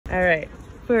All right.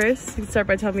 First, you can start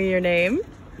by telling me your name.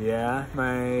 Yeah,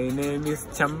 my name is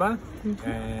Chamba,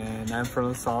 and I'm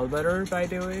from Salvador, by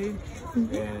the way.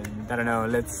 And I don't know,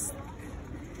 let's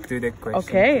do the question.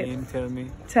 Okay. Tell me.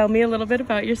 Tell me a little bit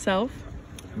about yourself.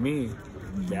 Me?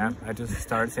 Yeah, I just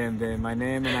started saying my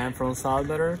name, and I'm from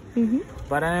Salvador.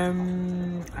 But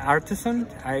I'm artisan.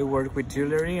 I work with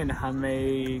jewelry and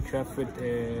handmade craft with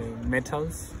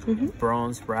metals,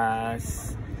 bronze,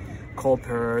 brass,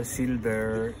 copper,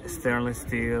 silver, stainless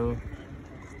steel.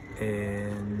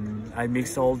 And I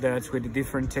mix all that with the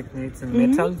different techniques and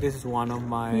metal. This is one of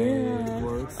my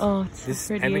works. Oh, it's this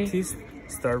so pretty. amethyst,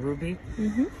 star ruby,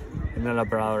 and a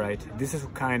labradorite. This is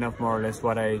kind of more or less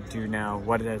what I do now.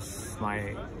 What is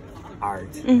my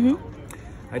art?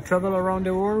 I travel around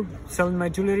the world selling my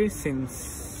jewelry since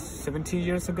 17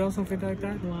 years ago, something like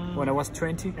that. Wow. When I was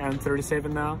 20, I'm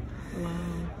 37 now. Wow.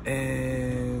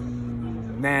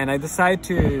 And man, I decided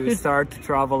to start to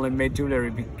travel and make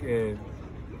jewelry.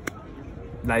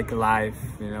 Like life,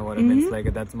 you know what I mean? It's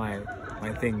like that's my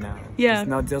thing now. Yeah. It's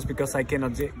not just because I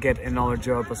cannot get another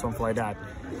job or something like that.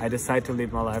 I decide to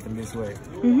live my life in this way.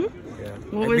 Yeah.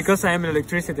 Because I am an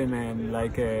electricity man,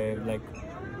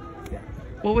 yeah.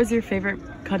 What was your favorite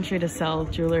country to sell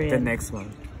jewelry in? The next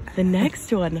one. The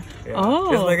next one. Yeah.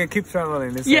 Oh. It's like I keep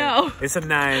traveling. It's it's a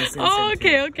nice. Oh,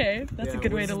 okay. That's a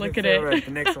good way to look at it.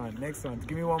 The next one.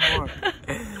 Give me one more.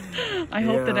 I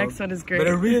hope the next one is great. But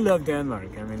I really love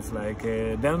Denmark. I mean, it's like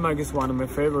Denmark is one of my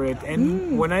favorite.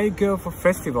 And when I go for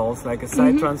festivals, like a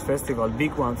Psytrance festival,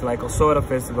 big ones like a Soda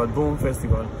festival, Boom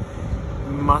festival,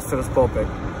 Masters Puppet,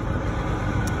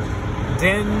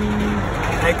 then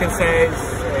I can say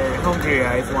Hungary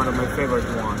is one of my favorite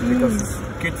ones because it's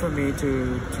good for me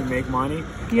to make money.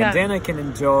 Yeah. And then I can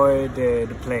enjoy the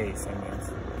place. I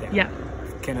mean,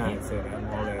 Can I say that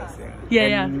more or less?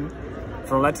 And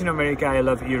from Latin America, I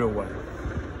love Uruguay.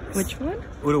 Which one?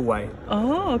 Uruguay.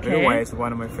 Oh, okay. Uruguay is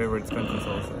one of my favorite countries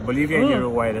also. Bolivia and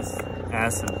Uruguay is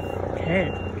awesome.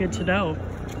 Okay, good to know.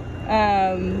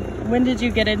 When did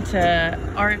you get into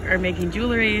art or making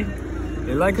jewelry?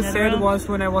 Like I said, it was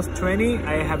when I was 20.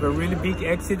 I have a really big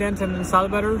accident in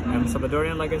Salvador. I'm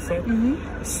Salvadorian, like I said.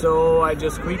 So I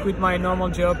just quit with my normal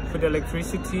job with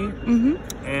electricity,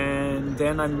 and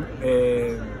then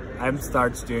I'm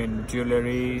start doing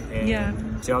jewelry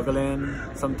and juggling.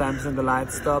 Sometimes in the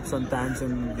light stop, sometimes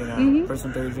in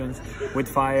presentations with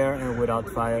fire and without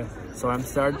fire. So I'm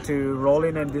start to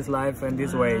rolling in this life and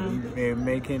this way,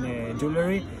 making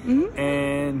jewelry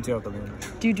and juggling.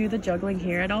 Do you do the juggling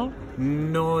here at all?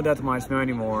 No, that much, no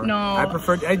anymore. No.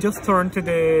 I just turned to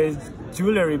the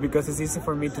jewelry because it's easy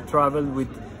for me to travel with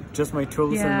just my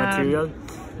tools and material.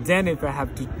 Then if I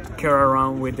have to carry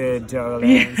around with the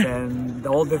juggling and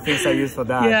all the things I use for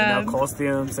that,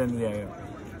 costumes and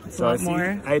so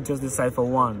I just decide for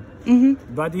one.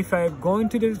 But if I go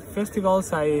into the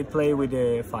festivals, I play with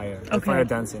the fire, the fire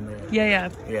dancing.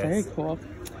 Yes. Very cool.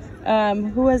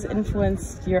 Who has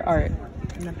influenced your art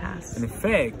in the past? In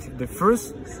fact, the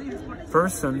first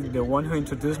person, the one who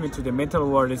introduced me to the metal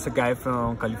world, is a guy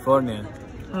from California.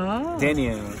 Oh.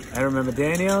 Daniel. I remember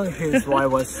Daniel. His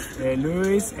wife was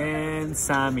Luis and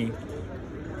Sammy.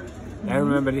 I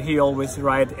remember he always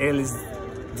write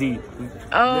LSD.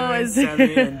 Oh, is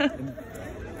Sammy and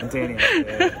Daniel.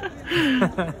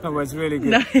 It was really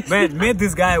good. Nice. Man, met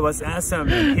this guy was awesome.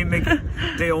 He make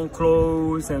their own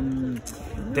clothes and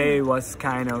they was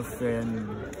kind of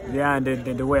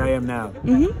the way I am now.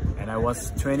 And I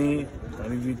was 20, a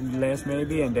little bit less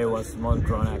maybe, and they was more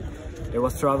grown up. They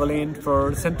was traveling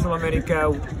for Central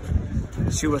America.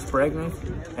 She was pregnant,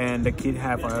 and the kid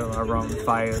had around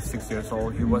 5 or 6 years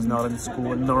old. He was not in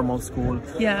school, normal school.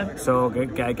 Yeah. So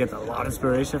I get a lot of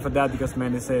inspiration for that because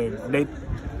man, they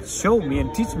show me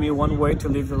and teach me one way to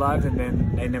live the life, and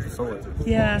then I never saw it.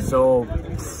 Yeah. So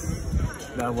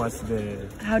that was the.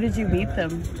 How did you meet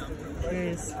them?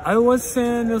 Curious. I was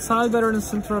in El Salvador in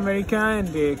Central America,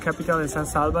 in the capital in San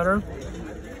Salvador.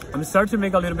 I'm starting to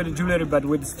make a little bit of jewelry, but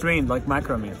with string, like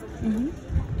macrame.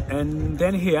 And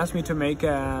then he asked me to make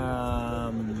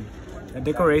a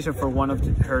decoration for one of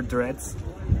her dreads.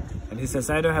 And he says,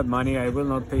 I don't have money, I will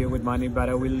not pay you with money, but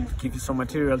I will give you some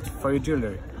material for your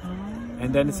jewelry.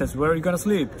 And then he says, where are you gonna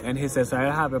sleep? And he says, I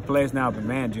have a place now, but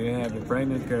man, you have a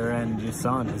pregnant girl and your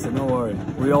son. He said, no worry,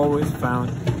 we always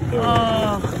found it.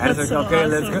 And I said, so okay,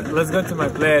 awesome. let's go to my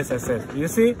place. I said, you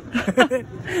see?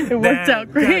 It worked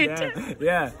out great.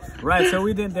 Yeah, right. So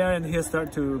we did there, and he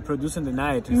started to produce in the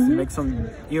night to make some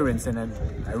earrings, and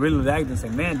I really liked it. I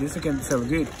said, man, this can sell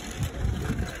good.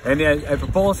 And I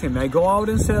proposed him. I go out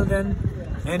and sell them.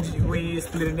 And we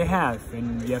split it in half,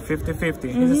 and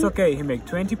 50-50. He says, okay, he made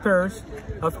 20 pairs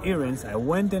of earrings. I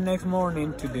went the next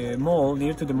morning to the mall,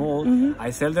 near to the mall. I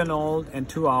sell them all in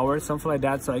 2 hours, something like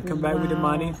that. So I come back with the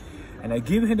money, and I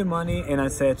give him the money, and I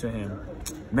said to him,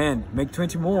 man, make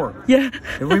 20 more. Yeah.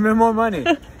 And we make more money.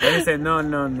 And he said, no.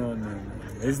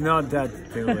 It's not that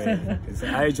the way.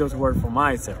 I just work for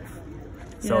myself.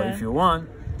 So if you want,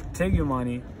 take your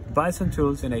money, buy some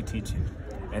tools, and I teach you.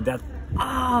 And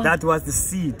that was the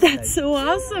seed. That's so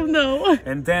awesome, though.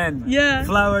 And then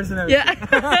flowers and everything.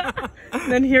 Yeah.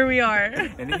 Then here we are.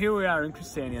 And here we are in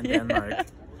Christiania, Denmark.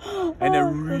 And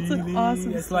that's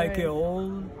awesome it's story. like an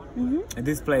old. And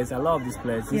this place, I love this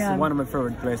place. It's one of my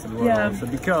favorite places in the world. Yeah. Also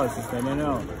because it's, I don't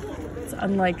know. It's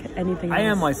unlike anything else. I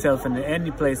am myself in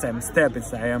any place I'm step.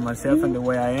 I am myself in the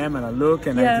way I am, and I look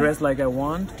and I dress like I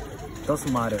want.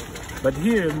 Doesn't matter. But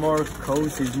here it's more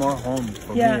cozy, it's more home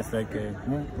for me. It's like a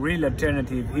real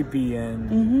alternative, hippie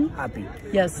and happy.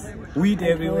 Yes. Weed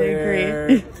everywhere,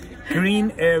 agree.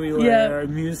 green everywhere,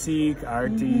 music,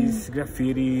 artists,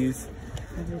 graffitis,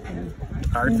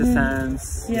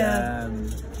 artisans.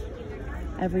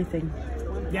 Everything.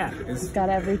 Yeah, It's got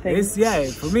everything. It's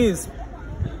for me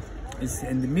it's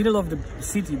in the middle of the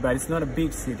city, but it's not a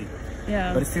big city.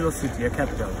 Yeah. But it's still a city, a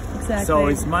capital. Exactly. So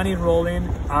it's money rolling,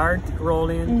 art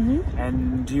rolling,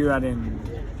 and you are in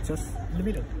just in the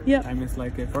middle. Yeah. I mean, it's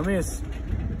like for me, it's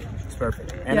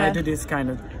perfect. And I do this kind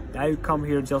of. I come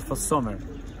here just for summer.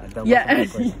 That was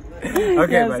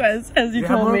okay. Yes, as you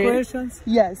told me. More questions?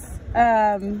 Yes.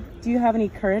 Do you have any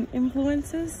current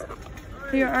influences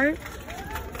for your art?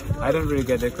 I don't really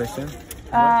get that question.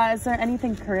 Is there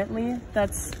anything currently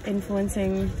that's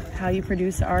influencing how you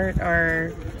produce art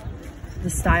or the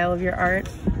style of your art?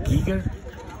 Giger.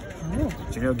 Oh.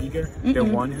 Do you know Giger? The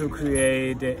one who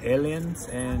created Aliens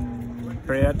and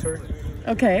Predator.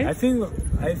 Okay. I think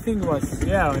it was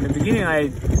in the beginning I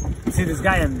see this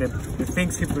guy and the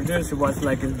things he produced was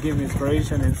like it gave me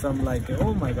inspiration and some like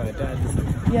oh my god that is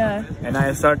and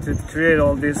I started to create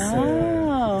all these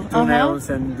tunnels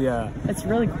and it's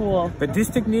really cool. But this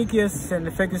technique is an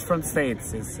effect is from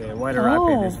States. It's water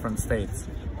wrapping is from States.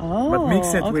 But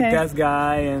mix it with that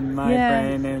guy and my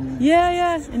brain and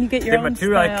and you get your the own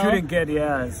material style. I couldn't get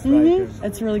it's like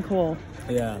it's really cool.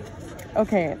 Yeah.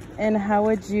 Okay, and how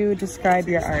would you describe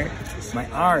your art? My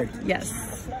art? Yes.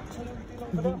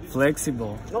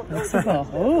 Flexible. Flexible.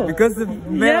 Oh. Because the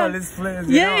metal is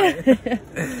flexible.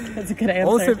 That's a good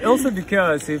answer. Also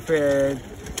because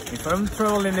if I'm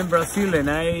traveling in Brazil and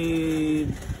I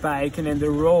biking in the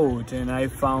road and I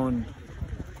found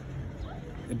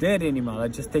a dead animal, I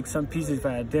just take some pieces. If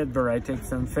I had a dead bird, I take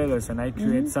some feathers and I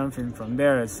create something from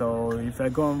there. So if I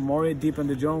go more deep in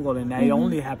the jungle and I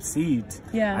only have seeds,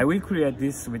 I will create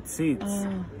this with seeds.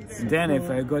 So then cool. if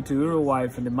I go to Uruguay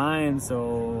from the mines,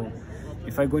 so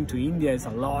if I go into India, it's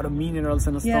a lot of minerals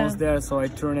and stones there, so I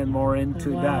turn it more into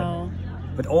that.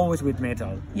 But always with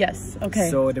metal. Yes, okay.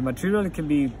 So the material can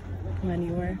be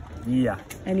anywhere. Yeah.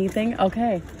 Anything?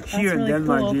 Okay. That's here really in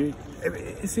Denmark, cool.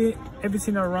 you see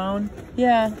everything around.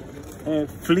 Yeah.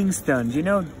 Flintstones, you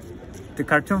know the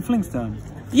cartoon Flintstone.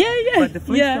 Yeah. But the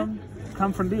Flintstone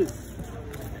come from this.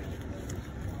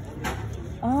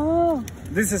 Oh.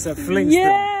 This is a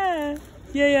Flintstone.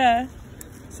 Yeah.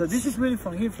 So this is really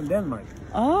from here, from Denmark.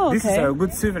 Oh, okay. This is a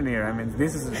good souvenir. I mean,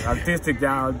 this is artistic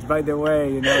now. By the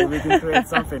way, you know, we can create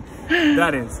something.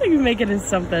 That is. So you can make it into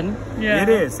something. Yeah. It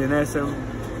is, you know. So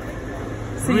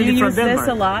really you use this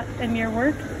a lot in your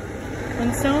work,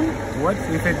 Flintstone? What?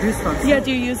 If it this one? Yeah.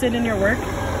 Do you use it in your work?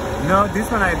 No,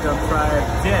 this one I don't try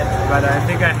it yet, but I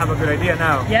think I have a good idea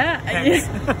now. Yeah. Thanks.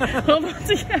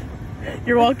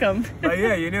 You're welcome. But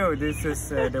yeah, you know, this is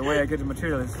the way I get the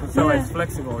material. It's so it's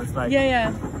flexible. It's like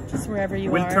just wherever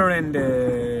you we'll are. turn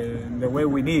in the way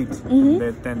we need,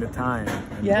 then the time,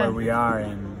 and where we are,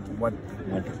 and what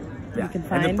you can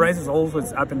find. And the price is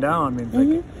always up and down. I mean,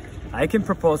 like, I can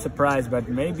propose a price, but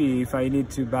maybe if I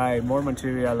need to buy more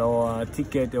material or a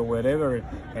ticket or whatever,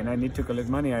 and I need to collect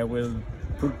money, I will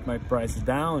put my price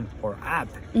down or up.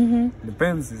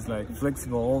 Depends. It's like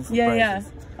flexible also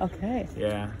prices. Okay.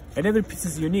 Yeah, and every piece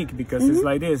is unique because it's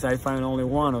like this. I find only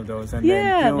one of those, and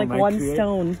then like one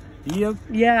stone. Yep.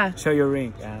 Yeah. Show your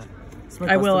ring.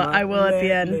 I will at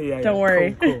the end. Don't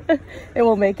worry. Cool. It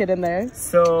will make it in there.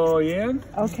 So yeah.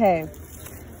 Okay.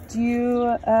 Do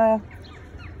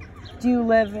you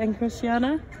live in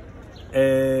Christiania?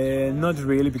 Not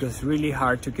really, because it's really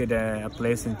hard to get a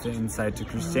place inside to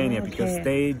Christiania because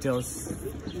they just.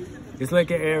 It's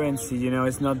like an agency, you know.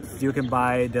 It's not you can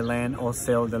buy the land or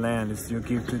sell the land. It's you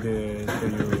give to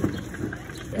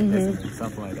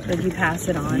something like that. Like you pass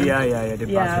it on? Yeah, they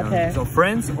pass it okay. on. So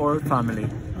friends or family,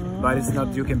 but it's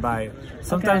not you can buy it.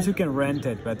 Sometimes you can rent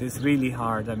it, but it's really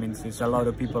hard. I mean, there's a lot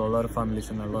of people, a lot of families,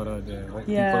 and a lot of the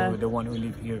people, the one who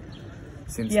live here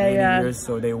since many years,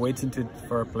 so they're waiting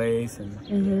for a place,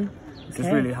 and it's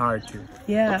really hard too.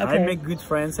 I make good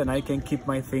friends, and I can keep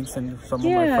my things in some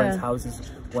of my friends' houses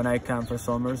when I come for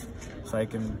summers, so I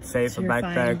can save a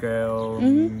backpack.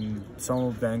 Some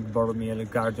of them borrow me a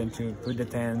garden to put the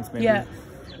tents. Maybe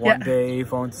one day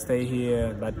if I want to stay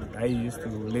here, but I used to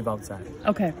live outside.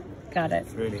 Okay, got it.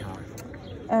 It's really hard.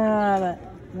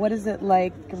 What is it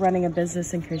like running a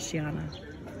business in Christiania?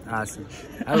 Awesome.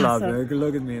 I love it.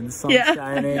 Look at me in the sun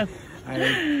shining.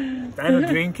 I'm not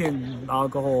drinking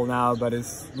alcohol now, but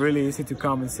it's really easy to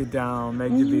come and sit down,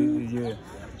 make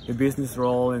the business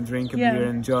roll and drink a beer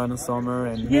and enjoy in the summer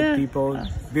and meet people,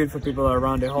 beautiful people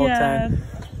around the whole time.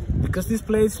 Because this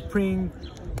place brings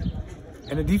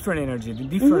a different energy,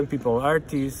 different people,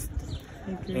 artists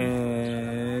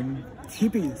and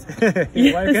hippies.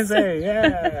 What I can say,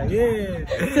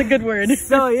 It's a good word.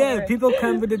 So people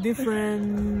come with a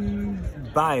different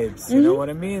vibes, you know what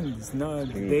I mean? It's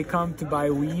not, they come to buy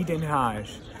weed and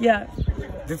hash.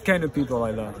 This kind of people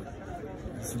I love.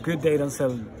 It's good they don't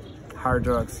sell hard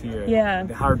drugs here.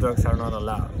 The hard drugs are not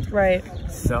allowed.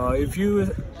 So if you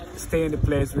stay in the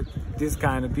place with this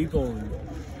kind of people,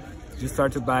 you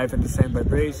start to vibe in the same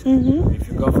vibration. If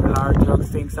you go for hard drugs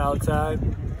things outside,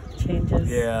 changes.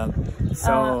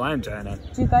 So I'm trying to.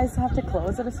 Do you guys have to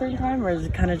close at a certain time, or is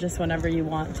it kind of just whenever you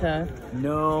want to?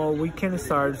 No, we can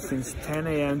start since 10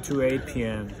 a.m. to 8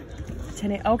 p.m.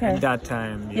 10 a.m. Okay. At that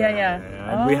time.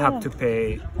 And we have to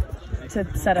pay to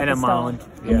set up an amount.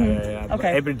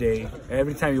 Okay. Every day,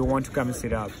 every time you want to come and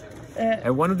sit up.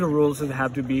 And one of the rules is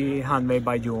have to be handmade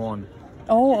by your own.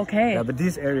 But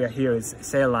this area here is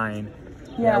sail line.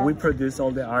 We produce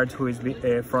all the art who is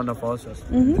in front of us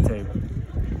on the table.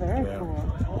 Very cool.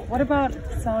 What about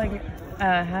selling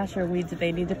hash or weed? Do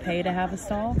they need to pay to have a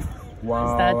stall?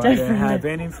 Wow, is that I don't have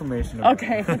any information about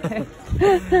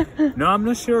that. No, I'm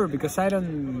not sure because I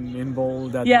don't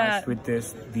involve that much with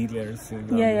these dealers.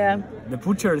 The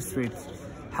Butcher Street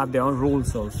have their own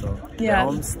rules also. Their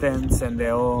own stands and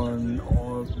their own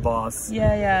boss.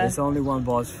 There's only one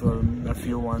boss for a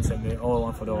few ones and the all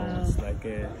one for the ones. Like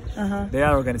they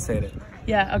are organized.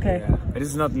 But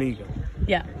it's not legal.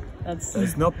 That's. So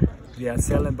it's not.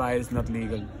 Sell and buy is not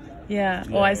legal.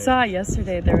 Well, I saw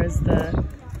yesterday there was the.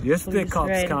 Yesterday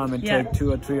cops come and take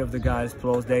 2 or 3 of the guys'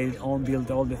 clothes. They own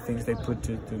build all the things they put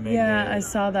to make. I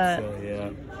saw that.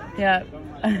 So,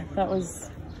 that was.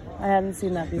 I hadn't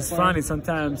seen that before. It's funny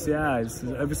sometimes. It's,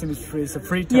 everything is free. It's a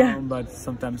free town, but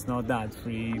sometimes not that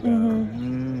free. But,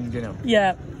 you know.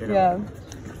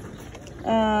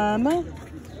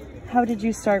 How did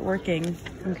you start working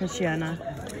in Christiania?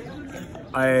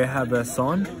 I have a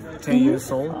son, 10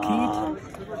 years old kid,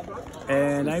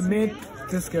 and I met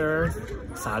this girl,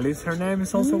 Salis, her name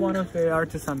is also one of the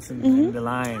artisans in the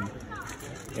line.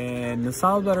 And El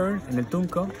Salvador, in El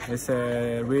Tunco, is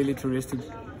a really touristic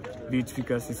beach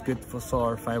because it's good for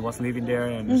surf. I was living there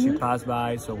and she passed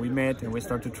by, so we met and we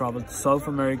started to travel to South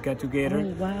America together.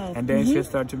 And then she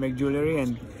started to make jewelry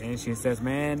and she says,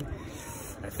 man,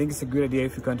 I think it's a good idea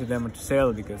if you come to them to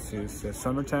sell because it's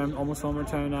summertime, almost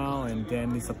summertime now, and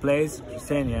then it's a place,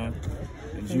 Christiania,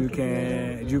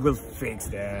 and you will fix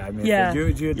there. I mean,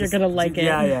 you're gonna like it.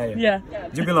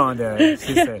 You belong there,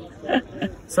 she said.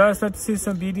 So I started to see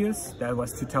some videos. That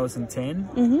was 2010.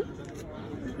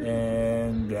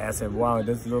 And I said, wow,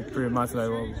 this looks pretty much like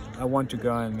I want to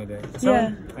go and meet it. So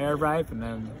I arrived, and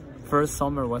then first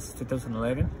summer was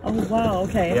 2011. Oh wow,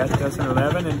 okay.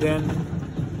 2011, and then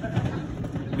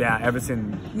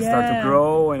everything started to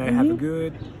grow, and I have a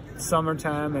good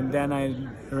summertime, and then I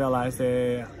realized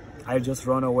I just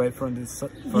run away from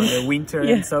the winter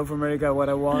in South America, what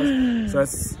I was. So I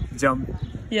jump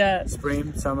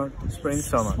spring, summer, spring,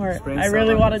 summer. Smart. Spring, I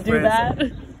really want to do that.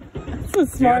 Summer. It's a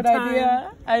smart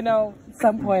idea. I know at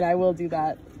some point I will do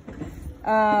that.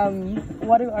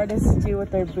 What do artists do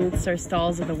with their booths or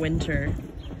stalls in the winter?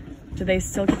 Do they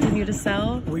still continue to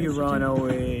sell? We run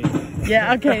away.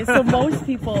 Okay, so most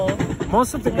people...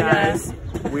 Most of the guys,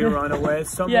 we run away.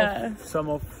 Some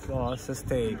of us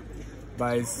stay.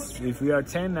 But if we are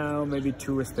 10 now, maybe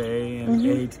 2 stay and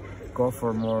 8 go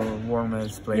for more warmer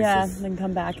places. Then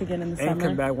come back again in the summer. And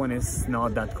come back when it's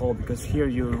not that cold, because here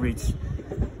you reach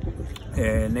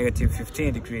negative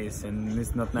 15 degrees and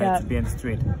it's not nice to be in the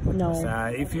street. No. So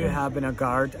if you have in a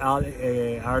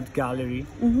art gallery,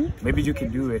 maybe you can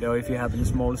do it. Or if you have in a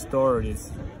small store,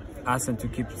 it's awesome to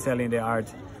keep selling the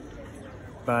art.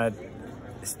 But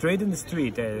straight in the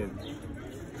street,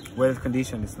 weather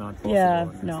condition is not possible. Yeah,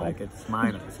 It's no. like it's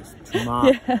minus, it's too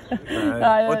much,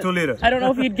 or too little. I don't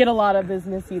know if you'd get a lot of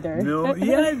business either. No,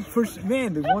 yeah,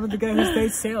 man, one of the guys who they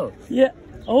sell. Yeah.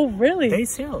 Oh, really? They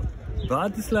sell,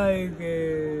 but it's like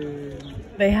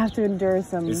They have to endure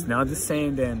some. it's not the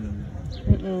same. Then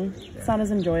It's not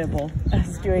as enjoyable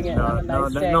as doing it on a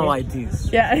nice day. no ideas.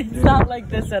 Yeah, it's not like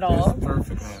this at all. It's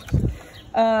perfect.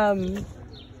 Yeah.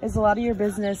 Is a lot of your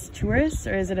business tourists,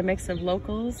 or is it a mix of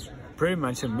locals? Pretty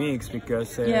much a mix,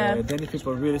 because Danish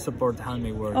people really support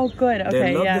handmade work. Oh, good. Okay,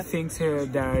 they love yeah. the things here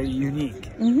that are unique.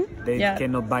 They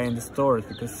cannot buy in the stores,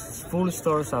 because it's full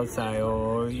stores outside,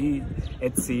 or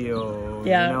Etsy, or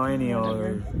any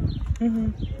other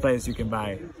place you can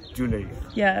buy jewelry.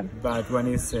 Yeah. But when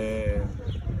it's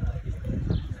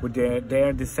with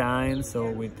their design,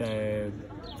 so with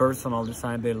personal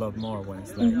design, they love more when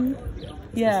it's like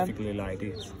specifically like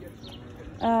this.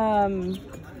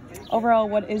 Overall,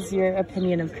 what is your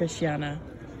opinion of Christiania?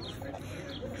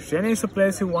 Christiania is a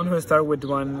place you want to start with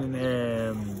one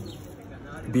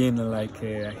being like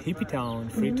a hippie town,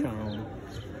 Freetown,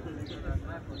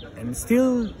 and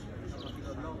still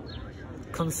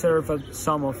conserve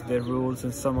some of the rules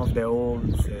and some of the old,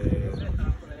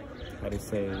 how do you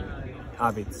say,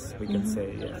 habits, we can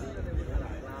say,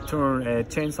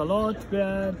 changed a lot,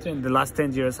 but in the last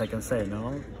 10 years I can say,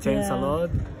 changed a lot,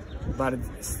 but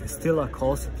it's still a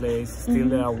cozy place,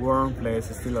 still a warm place,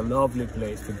 it's still a lovely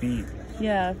place to be.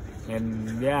 Yeah.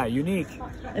 And unique.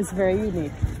 It's very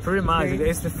unique. Pretty much,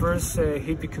 it's the first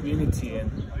hippie community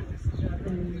in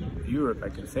Europe, I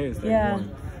can say. It's like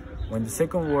when the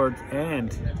Second World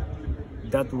ended,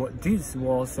 this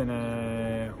was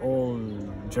an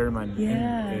old German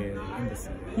embassy.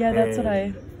 Yeah, that's what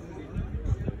I...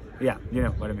 Yeah, you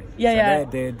know what I mean. Yeah,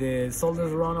 so the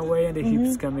soldiers run away and the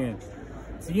hippies come in.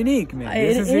 It's unique, man.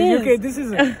 It this is is. UK. This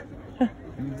is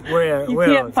where can't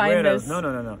else? find where this. else?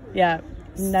 No. Yeah,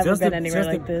 never Just been anywhere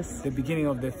like this. The beginning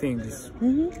of the thing is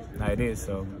like this.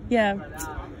 So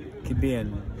keep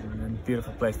being a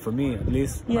beautiful place for me, at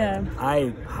least. Yeah.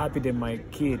 I happy that my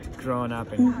kid growing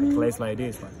up in a place like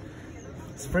this. But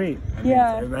it's free.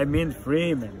 I mean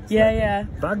free, man.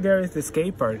 It's back there is the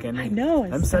skate park, and I know.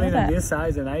 I'm selling on this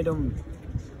side, and I don't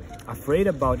afraid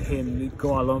about him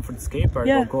go alone for the skate park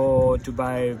or go to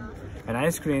buy an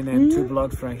ice cream and 2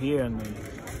 blocks from here. And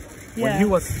when he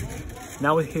was,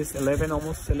 now he's 11,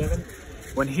 almost 11.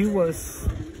 When he was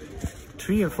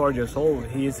 3 or 4 years old,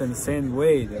 he is in the same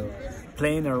way,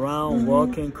 playing around,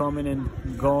 walking, coming and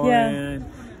going.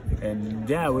 And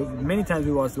many times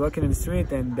we was walking in the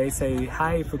street and they say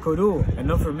hi for Kodu, and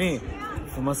not for me,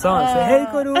 for my son. Say, hey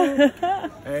Kodu.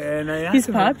 And I asked He's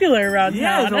him, popular around town.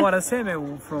 Yeah, so what I say,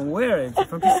 man, from where? It's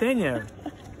from Christiania.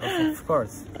 Of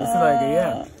course. It's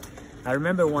like, I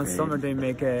remember one summer they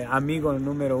make a Amigo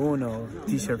Numero Uno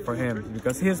t-shirt for him,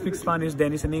 because he speaks Spanish,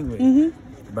 Danish and English.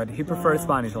 But he prefers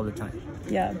Spanish all the time.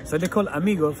 Yeah. So they call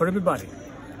Amigo for everybody.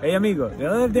 Hey Amigo,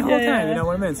 the whole time, you know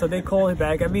what I mean? So they call him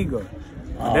back Amigo.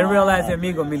 They realize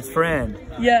amigo means friend.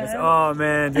 Yeah. It's, oh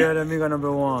man, you're the amigo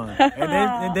number 1.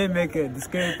 And they make it, the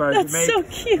skate park. That's so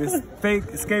cute. This fake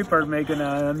skate park making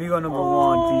an amigo number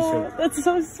 1 t-shirt. That's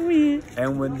so sweet.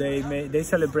 And when they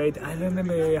celebrate, I don't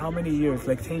remember how many years,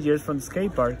 like 10 years from the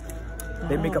skate park,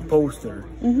 they make a poster.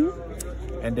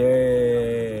 And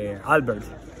Albert,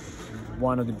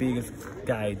 one of the biggest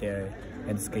guy there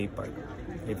in the skate park,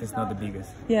 if it's not the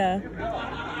biggest. Yeah.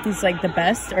 He's like the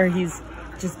best, or he's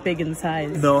just big in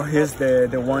size? No, he's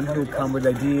the one who come with the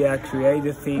idea, create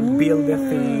the thing, build the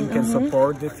thing, can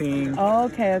support the thing. Oh,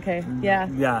 okay. Yeah.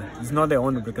 Yeah, it's not the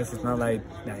owner, because it's not like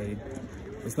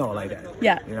it's not like that.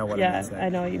 Yeah. You know what I mean? I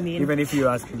know what you mean. Even if you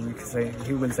ask him,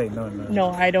 he will say no.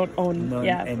 No, I don't own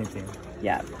anything.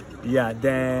 Yeah. Yeah,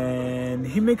 then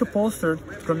he make a poster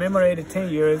commemorated 10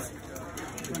 years,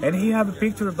 and he have a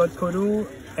picture about Koru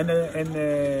and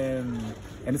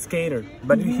a skater,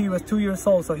 but he was 2 years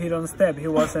old, so he don't step. He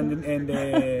was in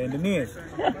the knees,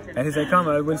 and he said, "Come,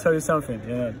 I will show you something."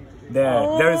 Yeah,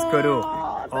 there is Koru.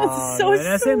 That's so man. sweet.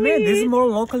 I said, "Man, this is more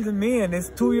local than me, and it's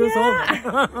 2 years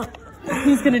old."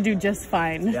 He's gonna do just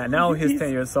fine. Yeah, now he's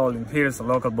 10 years old, and here's a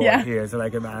local boy here. So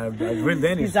like a real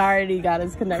Danish. He's already got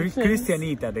his connections.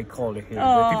 Christianita, they call it here.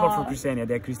 The people from Christiania,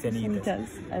 they're Christianitas.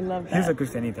 I love that. He's a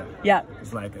Christianita. Yeah.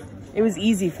 It's like it was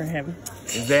easy for him.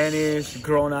 He's Danish,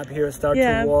 grown up here, start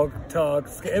to walk, talk,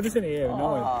 everything here.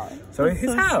 So it's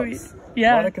his house. Sweet.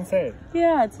 Yeah. What I can say.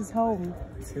 Yeah, it's his home.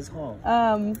 It's his home.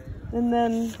 And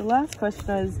then the last question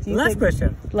is, Last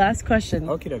question. Last question.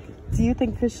 Okie dokie. Do you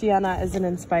think Christiania is an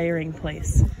inspiring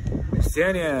place?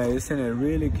 Christiania is a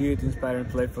really good, inspiring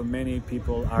place for many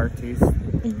people, artists,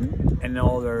 and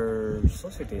other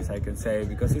societies, I can say,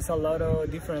 because it's a lot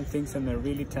of different things in a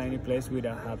really tiny place we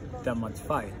don't have that much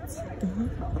fights.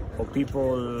 Or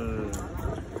people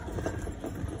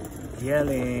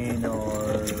yelling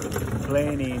or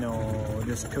complaining or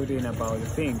discussing about the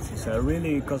things. It's a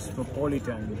really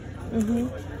cosmopolitan,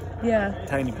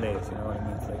 tiny place, you know what I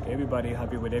mean? It's like everybody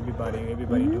happy with everybody,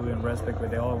 everybody doing respect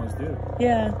what they always do.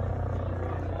 Yeah.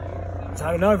 So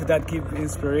I don't know if that gives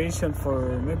inspiration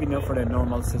for, maybe not for the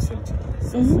normal society.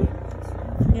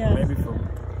 Yeah. Maybe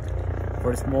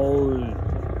for small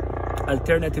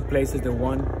alternative places, the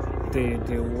one they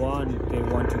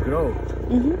want to grow.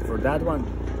 For that one,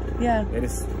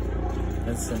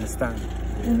 let's understand.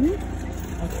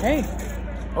 Okay.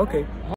 Okay.